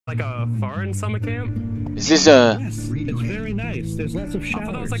Like a foreign summer camp? Is this a... Yes, it's very nice. There's lots of I showers.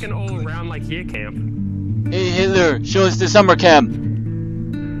 thought that was like an all-around, like, year camp. Hey Hitler, show us the summer camp.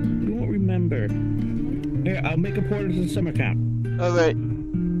 You won't remember. Here, I'll make a portal to the summer camp. Alright.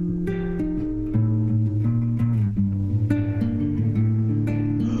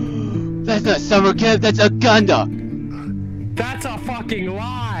 That's not summer camp, that's Uganda. That's a fucking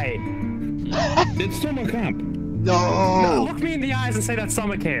lie! It's summer camp. No, No. look me in the eyes and say that's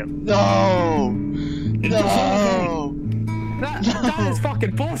summer camp. No. It's a summer No. That is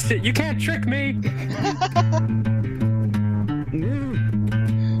fucking bullshit. You can't trick me.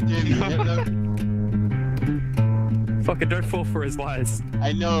 Hitler, Fucking don't fall for his lies.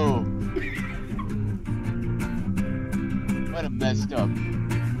 I know. What a messed up.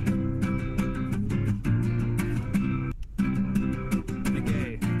 You're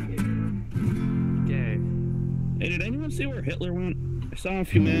gay. Gay. Hey, did anyone see where Hitler went? I saw him a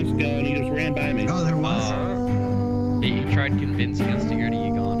few minutes ago and he just ran by me. Oh, there was. He tried convincing us to go to